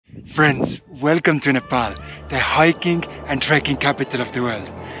Friends, welcome to Nepal, the hiking and trekking capital of the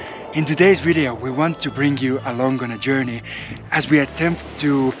world. In today's video, we want to bring you along on a journey as we attempt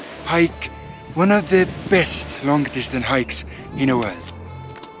to hike one of the best long distance hikes in the world.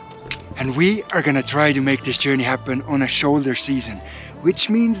 And we are gonna try to make this journey happen on a shoulder season, which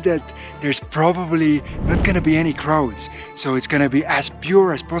means that there's probably not gonna be any crowds, so it's gonna be as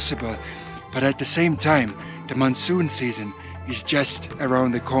pure as possible. But at the same time, the monsoon season is just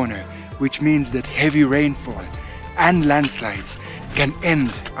around the corner, which means that heavy rainfall and landslides can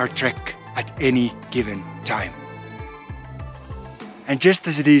end our trek at any given time. And just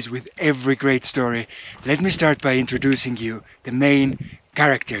as it is with every great story, let me start by introducing you the main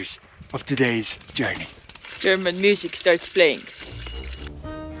characters of today's journey. German music starts playing.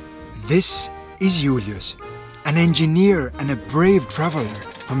 This is Julius, an engineer and a brave traveler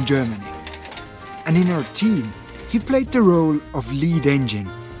from Germany. And in our team, he played the role of lead engine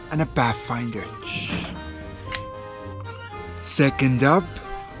and a pathfinder. Second up,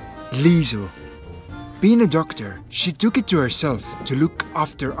 Liisu. Being a doctor, she took it to herself to look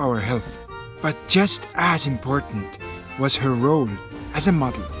after our health. But just as important was her role as a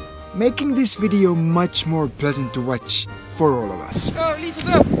model, making this video much more pleasant to watch for all of us. Go, Liisu,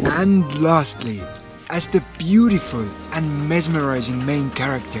 go! And lastly, as the beautiful and mesmerizing main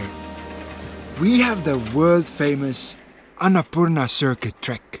character, we have the world-famous Annapurna Circut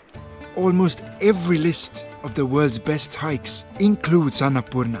Trek. Almost every list of the world's best hikes includes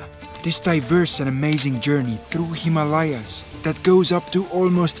Annapurna, this diverse and amazing journey through Himalayas that goes up to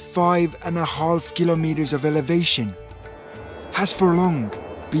almost 5.5 kilometers of elevation, has for long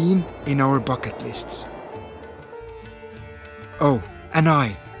been in our bucket lists. Oh, and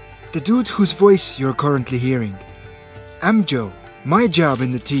I, the dude whose voice you're currently hearing. I'm Joe. My job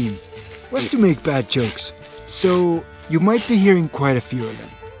in the team was to make bad jokes, so you might be hearing quite a few of them.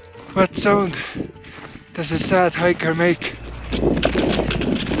 What sound does a sad hiker make?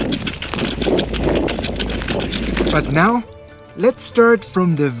 But now, let's start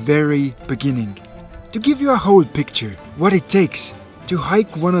from the very beginning, to give you a whole picture what it takes to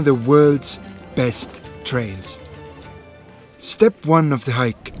hike one of the world's best trails. Step 1 of the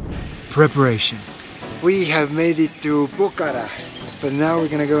hike, preparation. We have made it to Pokhara, but now we're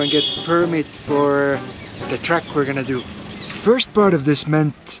gonna go and get permit for the track we're gonna do. First part of this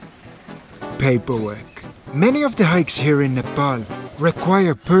meant paperwork. Many of the hikes here in Nepal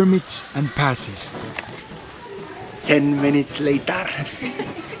require permits and passes. 10 minutes later,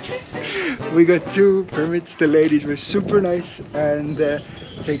 we got 2 permits. The ladies were super nice and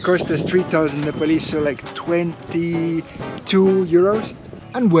they cost us 3,000 Nepalese, so like 22 euros.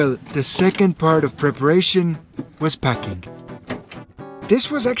 And well, the second part of preparation was packing. This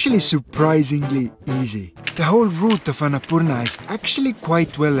was actually surprisingly easy. The whole route of Annapurna is actually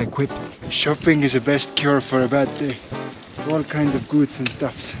quite well equipped. Shopping is the best cure for a bad day. All kinds of goods and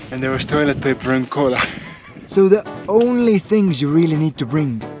stuffs. And there was toilet paper and cola. So the only things you really need to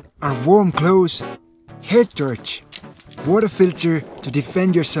bring are warm clothes, hair torch, water filter to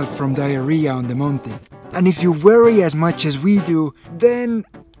defend yourself from diarrhea on the mountain. And if you worry as much as we do, then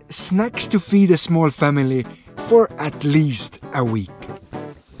snacks to feed a small family for at least a week.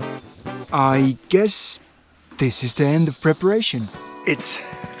 I guess this is the end of preparation. It's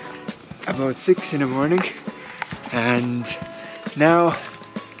about 6 in the morning and now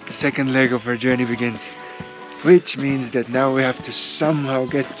the second leg of our journey begins, which means that now we have to somehow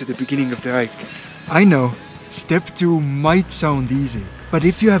get to the beginning of the hike. I know, step 2 might sound easy, but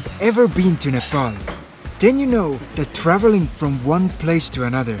if you have ever been to Nepal, then you know that traveling from one place to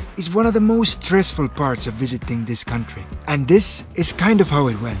another is one of the most stressful parts of visiting this country. And this is kind of how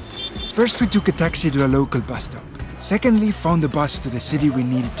it went. First we took a taxi to a local bus stop. Secondly, found a bus to the city we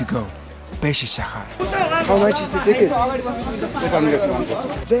needed to go, Freyja. How much is the ticket?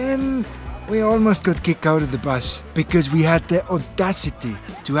 Then we almost got kicked out of the bus because we had the audacity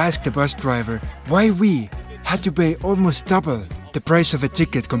to ask the bus driver why we had to pay almost double the price of a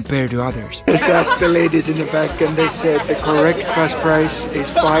ticket compared to others. Just asked the ladies in the back and they said the correct bus price is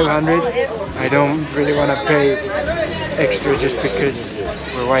 500. I don't really want to pay extra just because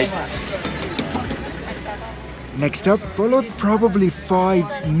we're white. Next up followed probably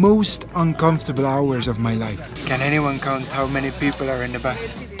 5 most uncomfortable hours of my life. Can anyone count how many people are in the bus?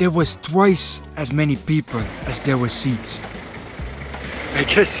 There was twice as many people as there were seats. I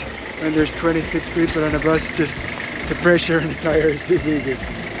guess when there's 26 people on a bus, just the pressure on the tires is too big.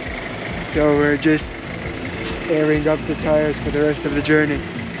 So we're just airing up the tires for the rest of the journey.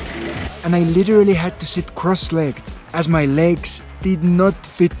 And I literally had to sit cross-legged as my legs did not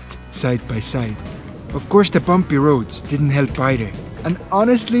fit side by side. Of course the bumpy roads didn't help either, And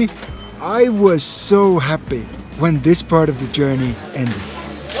honestly, I was so happy when this part of the journey ended.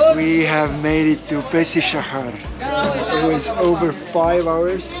 We have made it to Pesishahar. It was over 5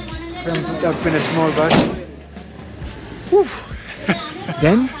 hours cramped up in a small bus. Whew.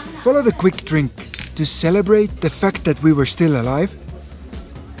 Then followed a quick drink to celebrate the fact that we were still alive.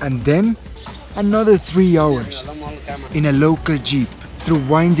 And then another 3 hours in a local jeep through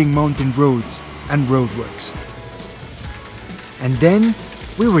winding mountain roads and roadworks. And then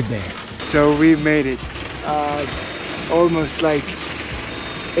we were there. So we made it. Almost like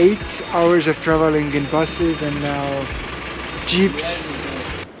 8 hours of traveling in buses and now jeeps.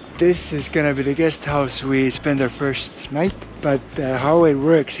 This is gonna be the guest house we spend our first night. But how it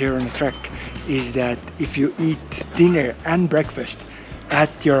works here on the trek is that if you eat dinner and breakfast at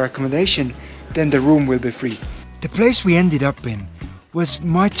your accommodation, then the room will be free. The place we ended up in was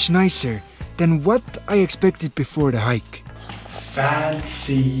much nicer than what I expected before the hike.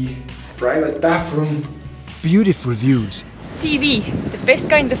 Fancy private bathroom, beautiful views, TV, the best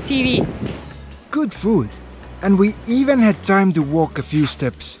kind of TV. good food, and we even had time to walk a few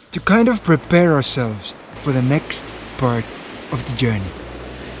steps to kind of prepare ourselves for the next part of the journey.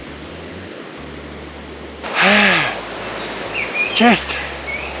 Just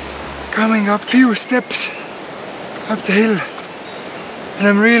coming up few steps up the hill, and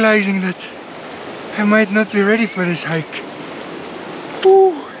I'm realizing that I might not be ready for this hike.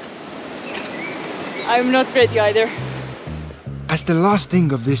 Woo. I'm not ready either. As the last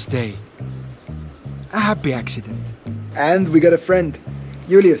thing of this day, a happy accident. And we got a friend,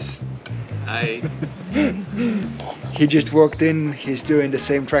 Julius. Hi. He just walked in, he's doing the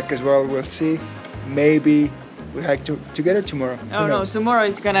same track as well, we'll see. Maybe we hike together tomorrow. Oh no, tomorrow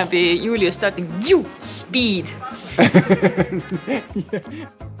it's gonna be Julius starting speed.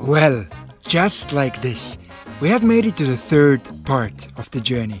 Well, just like this, we had made it to the third part of the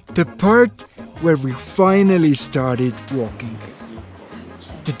journey. The part where we finally started walking.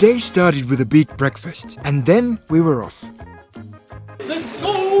 The day started with a big breakfast, and then we were off. Let's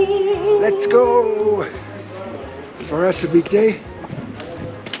go! Let's go! For us, a big day.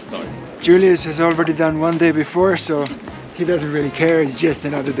 Julius has already done one day before, so he doesn't really care. It's just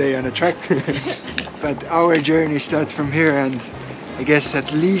another day on a trek. But our journey starts from here, and I guess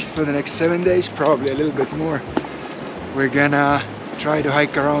at least for the next 7 days, probably a little bit more, we're gonna try to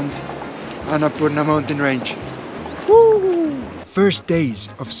hike around Annapurna mountain range. Woo! First days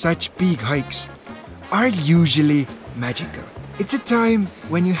of such big hikes are usually magical. It's a time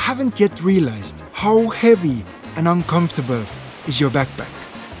when you haven't yet realized how heavy and uncomfortable is your backpack.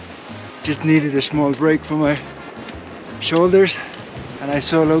 Just needed a small break for my shoulders, and I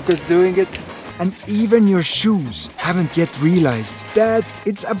saw locals doing it. And even your shoes haven't yet realized that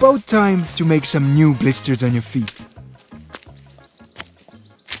it's about time to make some new blisters on your feet.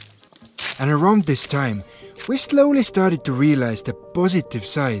 And around this time, we slowly started to realize the positive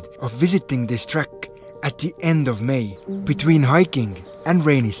side of visiting this track at the end of May, between hiking and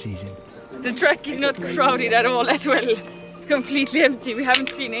rainy season. The track is not crowded at all as well. Completely empty. We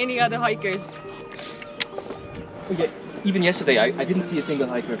haven't seen any other hikers. Okay, even yesterday I didn't see a single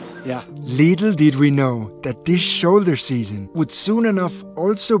hiker. Yeah. Little did we know that this shoulder season would soon enough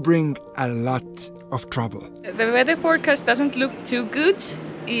also bring a lot of trouble. The weather forecast doesn't look too good.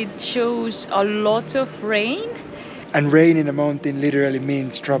 It shows a lot of rain. And rain in a mountain literally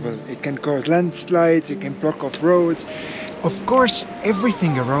means trouble. It can cause landslides, it can block off roads. Of course,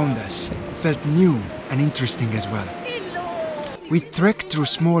 everything around us felt new and interesting as well. We trekked through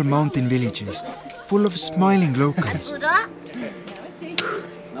small mountain villages full of smiling locals.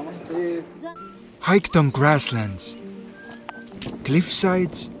 Hiked on grasslands,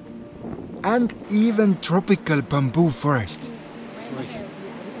 cliffsides, and even tropical bamboo forests.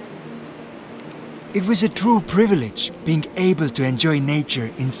 It was a true privilege being able to enjoy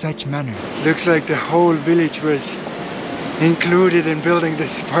nature in such manner. Looks like the whole village was included in building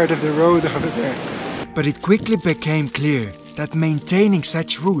this part of the road over there. But it quickly became clear that maintaining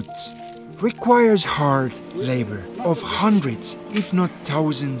such routes requires hard labor of hundreds, if not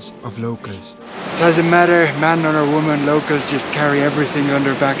thousands of locals. Doesn't matter, man or woman, locals just carry everything on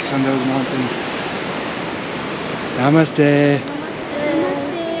their backs on those mountains. Namaste.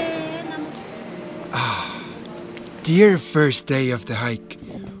 Dear first day of the hike,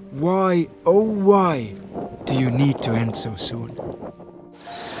 why, oh why, do you need to end so soon?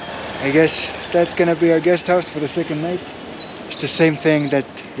 I guess that's gonna be our guest house for the second night. It's the same thing that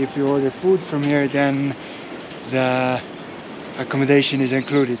if you order food from here, then the accommodation is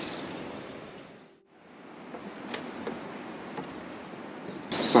included.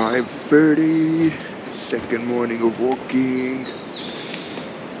 5:30, second morning of walking.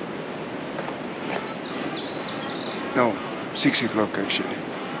 No, 6 o'clock actually.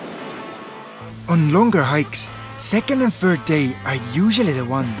 On longer hikes, second and third day are usually the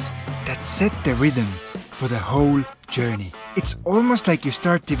ones that set the rhythm for the whole journey. It's almost like you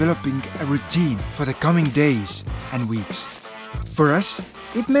start developing a routine for the coming days and weeks. For us,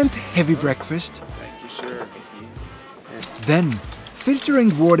 it meant heavy breakfast. Thank you, sir. Then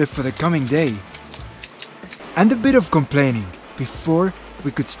filtering water for the coming day. And a bit of complaining before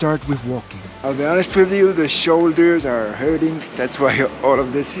we could start with walking. I'll be honest with you, the shoulders are hurting. That's why all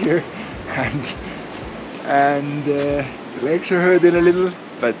of this here. And the legs are hurting a little.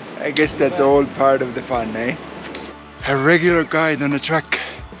 But I guess that's all part of the fun, eh? A regular guide on a trek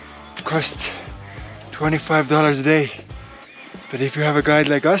costs $25 a day. But if you have a guide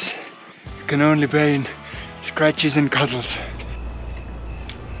like us, you can only pay in scratches and cuddles.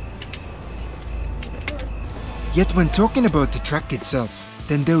 Yet when talking about the trek itself,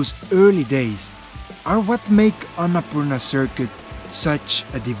 then those early days are what make Annapurna Circuit such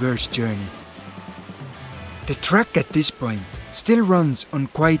a diverse journey. The trek at this point still runs on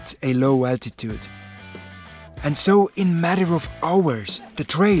quite a low altitude. And so in matter of hours, the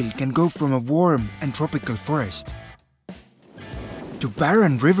trail can go from a warm and tropical forest to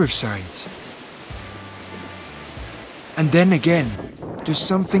barren riversides. And then again, to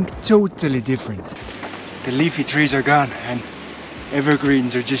something totally different. The leafy trees are gone and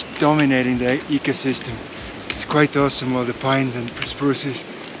evergreens are just dominating the ecosystem. It's quite awesome, all the pines and spruces.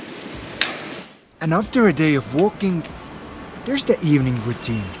 And after a day of walking, there's the evening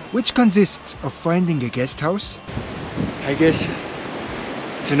routine, which consists of finding a guest house. I guess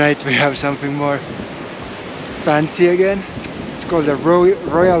tonight we have something more fancy again. It's called the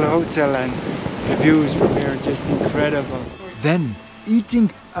Royal Hotel and the views from here are just incredible. Then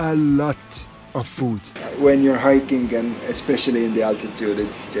eating a lot of food. When you're hiking and especially in the altitude,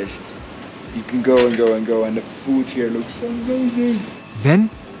 it's just, you can go and go and go, and the food here looks amazing. Then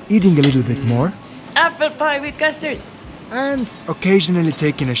eating a little bit more. Apple pie with custard. And occasionally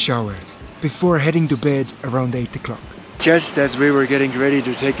taking a shower before heading to bed around 8 o'clock. Just as we were getting ready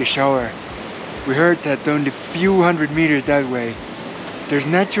to take a shower, we heard that only a few hundred meters that way, there's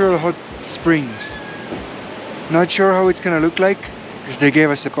natural hot springs. Not sure how it's gonna look like, because they gave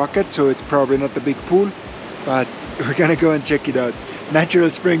us a bucket, so it's probably not a big pool, but we're gonna go and check it out. Natural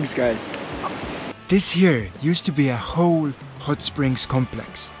springs, guys. This here used to be a whole hot springs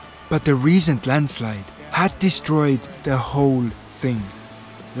complex, but the recent landslide had destroyed the whole thing.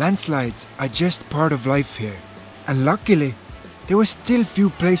 Landslides are just part of life here, and luckily there were still few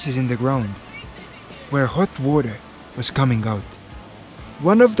places in the ground where hot water was coming out.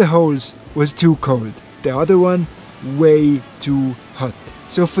 One of the holes was too cold, the other one way too hot.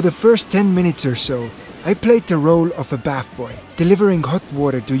 So for the first 10 minutes or so, I played the role of a bath boy, delivering hot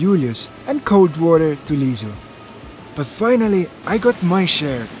water to Julius and cold water to Liisu. But finally, I got my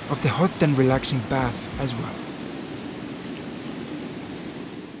share of the hot and relaxing bath as well.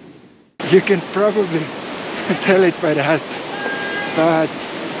 You can probably tell it by that, but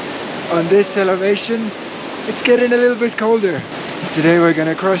on this elevation, it's getting a little bit colder. Today we're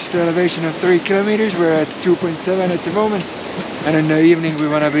gonna cross the elevation of 3 kilometers. We're at 2.7 at the moment, and in the evening we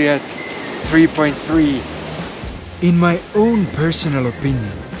wanna be at 3.3. In my own personal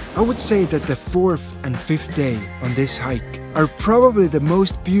opinion, I would say that the 4th and 5th day on this hike are probably the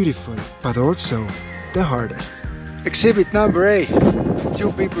most beautiful, but also the hardest. Exhibit number A.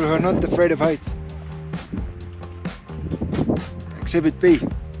 2 people who are not afraid of heights. Exhibit B.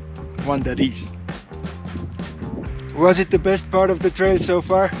 One that is. Was it the best part of the trail so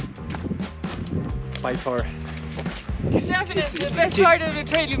far? By far. Definitely the best part of the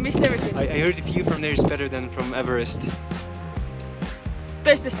trail, you missed everything. I heard the view from there is better than from Everest.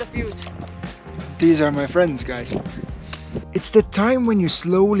 Bestest of views. These are my friends, guys. It's the time when you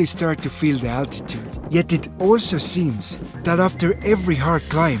slowly start to feel the altitude. Yet it also seems that after every hard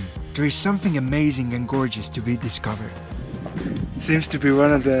climb, there is something amazing and gorgeous to be discovered. It seems to be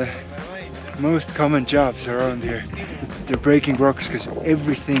one of the most common jobs around here. They're breaking rocks because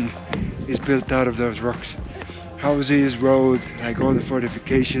everything is built out of those rocks. Houses, roads, like all the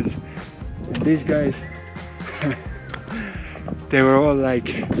fortifications. And these guys, they were all like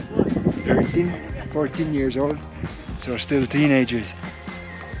 13, 14 years old, so still teenagers.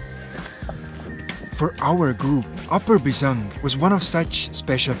 For our group, Upper Bisang was one of such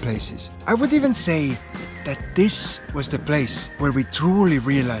special places. I would even say that this was the place where we truly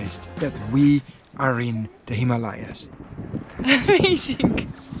realized that we are in the Himalayas.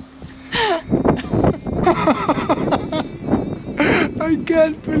 Amazing. I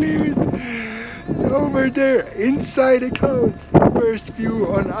can't believe it. Over there, inside the clouds. first view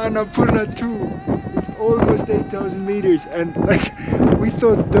on Annapurna 2. It's almost 8,000 meters, and like we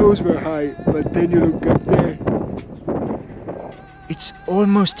thought those were high, but then you look up there. It's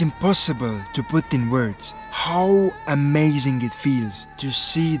almost impossible to put in words how amazing it feels to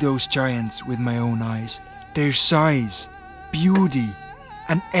see those giants with my own eyes. Their size, beauty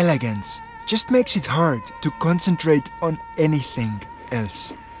and elegance just makes it hard to concentrate on anything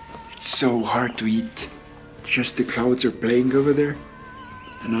else. It's so hard to eat. Just the clouds are playing over there,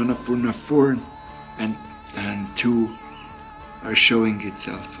 and Annapurna 4 and 2 are showing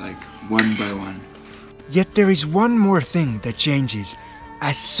itself like one by one. Yet there is one more thing that changes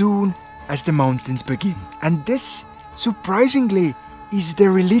as soon as the mountains begin, and this, surprisingly, is the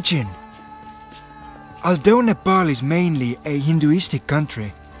religion. Although Nepal is mainly a Hinduistic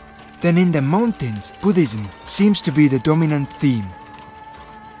country, then in the mountains, Buddhism seems to be the dominant theme.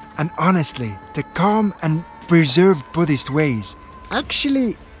 And honestly, the calm and preserved Buddhist ways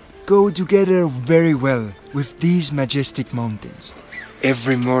actually go together very well with these majestic mountains.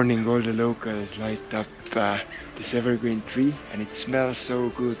 Every morning all the locals light up this evergreen tree, and it smells so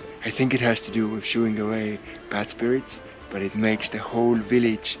good. I think it has to do with shooing away bad spirits, but it makes the whole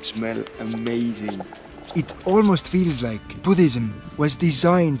village smell amazing. It almost feels like Buddhism was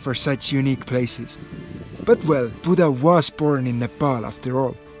designed for such unique places. But well, Buddha was born in Nepal after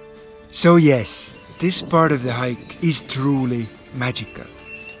all. So yes, this part of the hike is truly magical.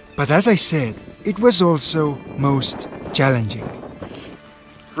 But as I said, it was also most challenging.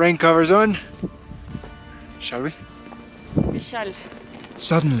 Rain covers on. Shall we? We shall.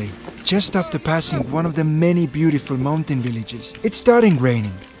 Suddenly, just after passing one of the many beautiful mountain villages, it's starting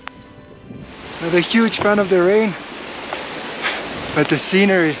raining. Not a huge fan of the rain, but the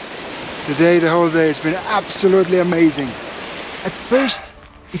scenery today, the whole day, has been absolutely amazing. At first,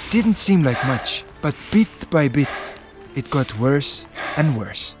 it didn't seem like much, but bit by bit, it got worse and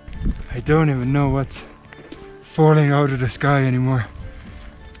worse. I don't even know what's falling out of the sky anymore.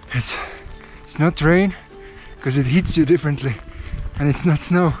 It's not rain, because it hits you differently, and it's not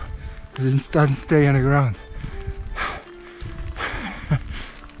snow, because it doesn't stay on the ground.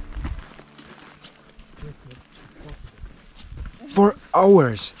 For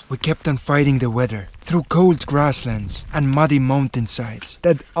hours we kept on fighting the weather through cold grasslands and muddy mountainsides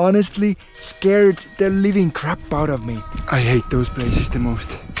that honestly scared the living crap out of me. I hate those places the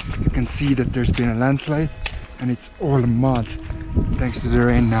most. You can see that there's been a landslide and it's all mud thanks to the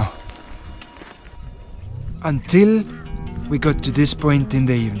rain now. Until we got to this point in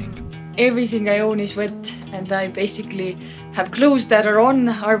the evening. Everything I own is wet, and I basically have clothes that are on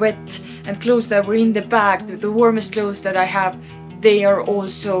are wet and clothes that were in the bag. The warmest clothes that I have, they are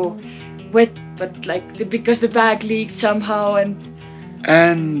also wet, but like because the bag leaked somehow.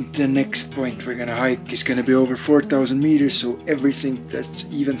 And the next point we're gonna hike is gonna be over 4,000 meters, so everything that's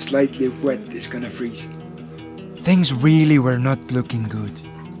even slightly wet is gonna freeze. Things really were not looking good.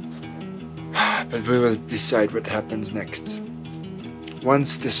 But we will decide what happens next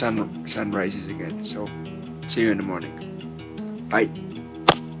once the sun rises again. So see you in the morning. Bye.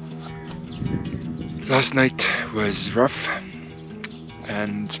 Last night was rough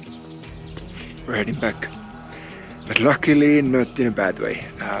and we're heading back, but luckily not in a bad way.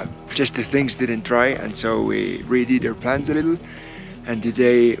 Just the things didn't dry, and so we redid our plans a little, and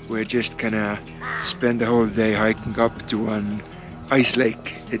today we're just gonna spend the whole day hiking up to an ice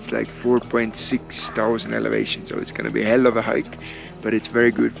lake. It's like 4,600 elevation, so it's gonna be a hell of a hike, but it's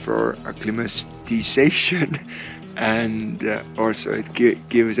very good for acclimatization and also it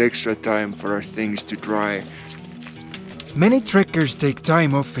gives extra time for our things to dry. Many trekkers take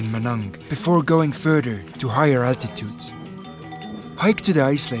time off in Manang before going further to higher altitudes. Hike to the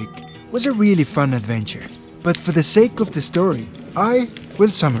ice lake was a really fun adventure, but for the sake of the story, I will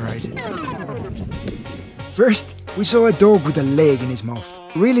summarize it. First, we saw a dog with a leg in his mouth.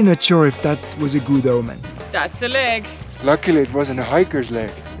 Really not sure if that was a good omen. that's a leg. Luckily it wasn't a hiker's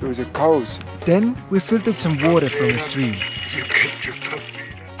leg, it was a cow's. Then we filtered some water from a stream.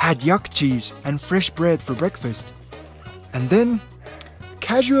 Had yak cheese and fresh bread for breakfast. And then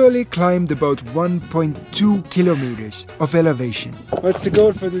casually climbed about 1.2 kilometers of elevation. What's the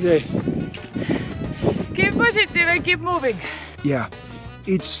goal for the day? Keep positive and keep moving. Yeah,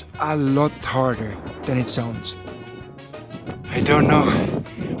 it's a lot harder than it sounds. I don't know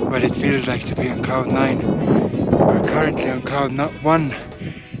what it feels like to be on cloud 9. We're currently on cloud 1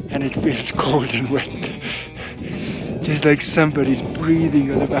 and it feels cold and wet. Just like somebody's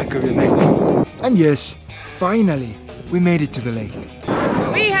breathing on the back of your neck. And yes, finally, we made it to the lake.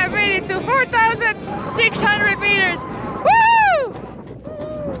 We have made it to 4,600 meters. Woo!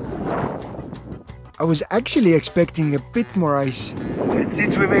 I was actually expecting a bit more ice. That's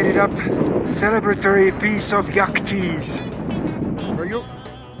it, we made it up. Celebratory piece of yak cheese. For you.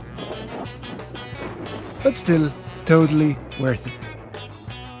 But still, totally worth it.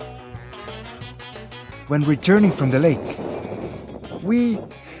 When returning from the lake, we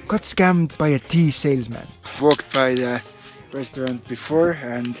got scammed by a tea salesman. Walked by the restaurant before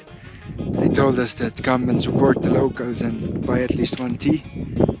and they told us that come and support the locals and buy at least one tea.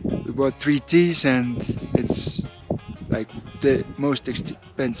 We bought 3 teas and it's like the most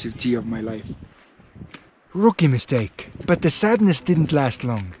expensive tea of my life. Rookie mistake, but the sadness didn't last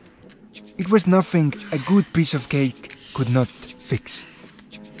long. It was nothing a good piece of cake could not fix.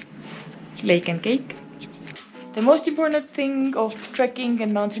 Lake and cake. The most important thing of trekking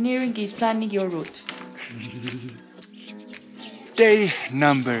and mountaineering is planning your route. Day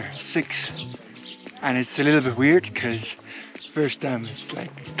number 6. And it's a little bit weird because first time it's like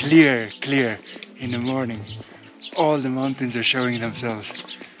clear in the morning. All the mountains are showing themselves.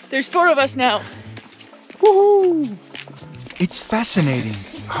 There's 4 of us now. Woohoo! It's fascinating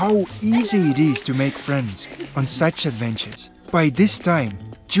how easy it is to make friends on such adventures. By this time,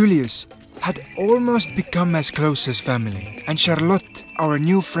 Julius had almost become as close as family, and Charlotte, our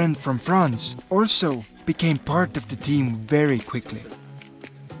new friend from France, also became part of the team very quickly.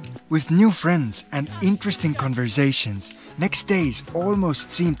 With new friends and interesting conversations, next days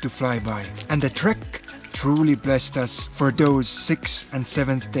almost seemed to fly by, and the trek truly blessed us for those 6th and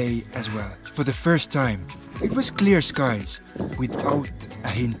 7th day as well. For the first time, it was clear skies without a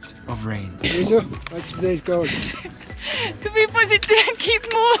hint of rain. Liisu, what's today's goal? To be positive and keep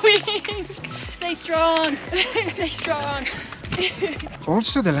moving. Stay strong. Stay strong.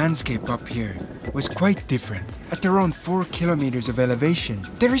 Also, the landscape up here was quite different. At around 4 kilometers of elevation,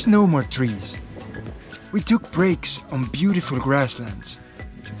 there is no more trees. We took breaks on beautiful grasslands.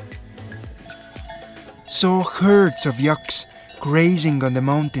 Saw herds of yaks grazing on the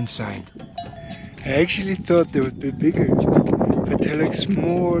mountainside. I actually thought they would be bigger, but they're like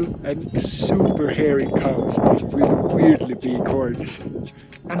small and super hairy cows with weirdly big horns.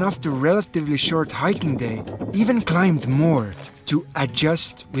 And after a relatively short hiking day, even climbed more to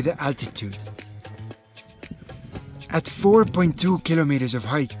adjust with the altitude. At 4.2 kilometers of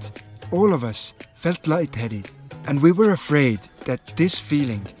height, all of us felt lightheaded, and we were afraid that this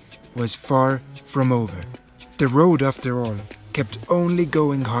feeling was far from over. The road, after all, kept only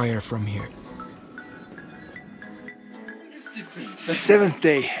going higher from here. 7th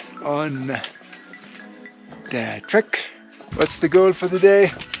day on the trek. What's the goal for the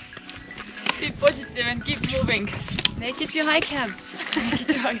day? Be positive and keep moving. Make it to high camp. Make it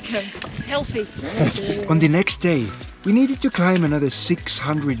to high camp. Healthy. On the next day, we needed to climb another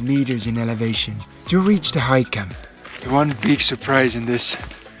 600 meters in elevation to reach the high camp. The one big surprise in this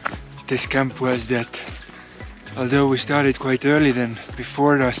camp was that although we started quite early, then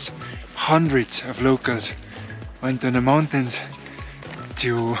before us hundreds of locals went on the mountains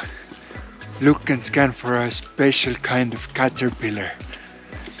to look and scan for a special kind of caterpillar.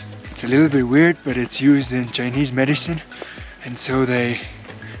 It's a little bit weird, but it's used in Chinese medicine, and so they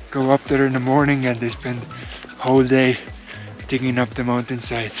go up there in the morning and they spend the whole day digging up the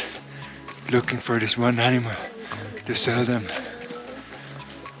mountainsides looking for this one animal to sell them.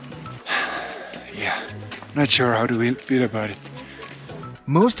 Yeah, not sure how do we feel about it.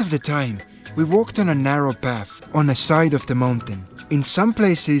 Most of the time we walked on a narrow path on a side of the mountain. In some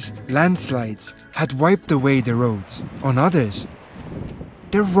places, landslides had wiped away the roads. On others,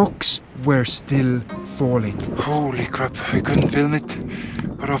 the rocks were still falling. Holy crap, I couldn't film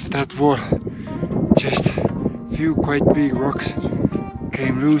it, but off that wall, just a few quite big rocks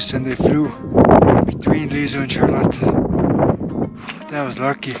came loose and they flew between Liisu and Charlotte. That was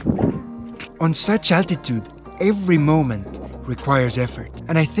lucky. On such altitude, every moment requires effort,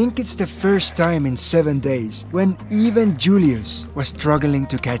 and I think it's the first time in 7 days when even Julius was struggling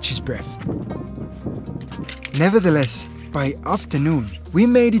to catch his breath. Nevertheless, by afternoon, we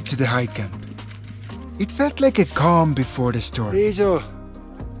made it to the high camp. It felt like a calm before the storm. Liisu.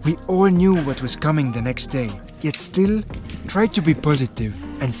 We all knew what was coming the next day, yet still tried to be positive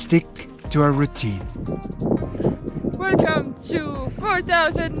and stick to our routine. Welcome to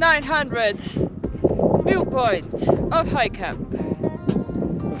 4,900 viewpoint of high camp.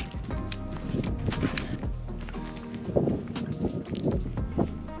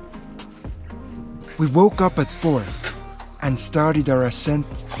 We woke up at 4 and started our ascent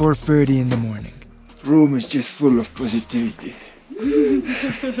 4:30 in the morning. Room is just full of positivity.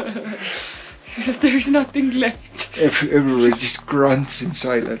 There's nothing left. Everywhere just grunts in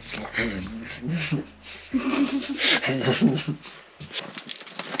silence.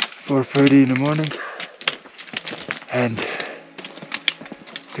 4:30 in the morning. And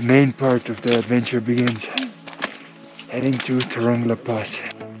the main part of the adventure begins. Heading to Tarongla Pass.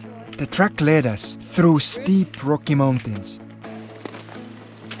 The track led us through steep rocky mountains,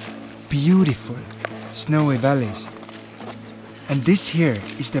 beautiful snowy valleys, and this here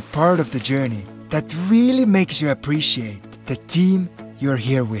is the part of the journey that really makes you appreciate the team you're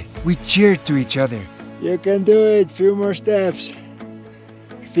here with. We cheered to each other. You can do it, few more steps.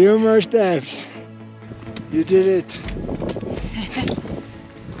 Few more steps. You did it.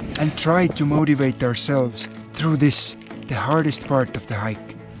 And tried to motivate ourselves through this, the hardest part of the hike.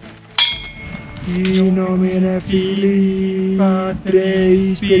 In nomine Filii,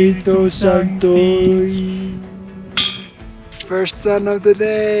 Patri, Spiritus Sancti. First sun of the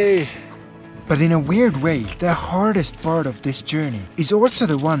day. But in a weird way, the hardest part of this journey is also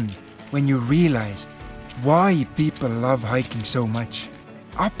the one when you realize why people love hiking so much.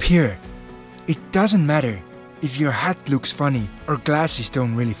 Up here, it doesn't matter if your hat looks funny or glasses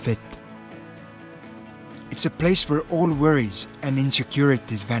don't really fit. It's a place where all worries and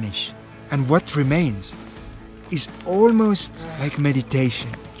insecurities vanish. And what remains is almost like meditation,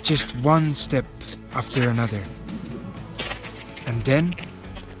 just one step after another. And then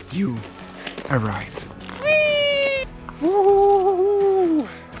you arrive. Woo!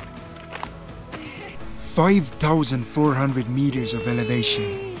 5,400 meters of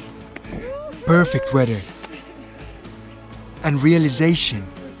elevation, perfect weather, and realization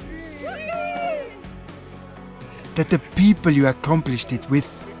that the people you accomplished it with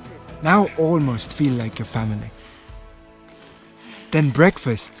now almost feel like a family. Then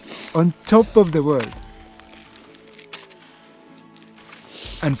breakfast on top of the world.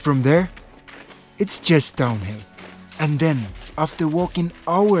 And from there, it's just downhill. And then, after walking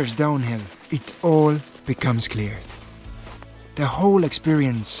hours downhill, it all becomes clear. The whole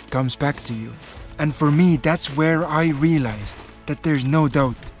experience comes back to you. And for me, that's where I realized that there's no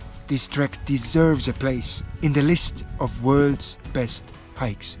doubt this trek deserves a place in the list of world's best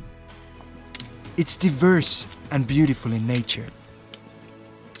hikes. It's diverse and beautiful in nature,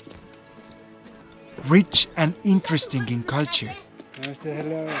 rich and interesting in culture,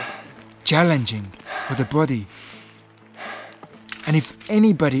 challenging for the body. And if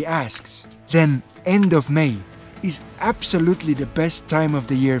anybody asks, then end of May is absolutely the best time of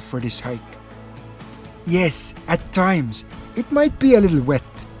the year for this hike. Yes, at times it might be a little wet,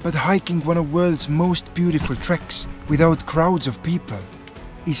 but hiking one of the world's most beautiful treks without crowds of people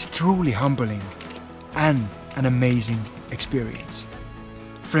is truly humbling and an amazing experience.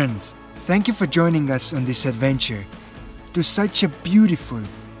 Friends, thank you for joining us on this adventure to such a beautiful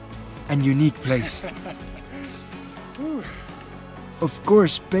and unique place. Of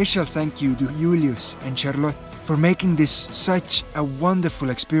course, special thank you to Julius and Charlotte for making this such a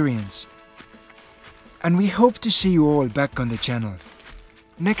wonderful experience. And we hope to see you all back on the channel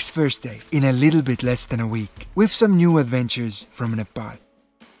next Thursday in a little bit less than a week with some new adventures from Nepal.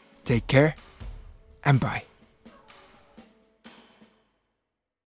 Take care and bye.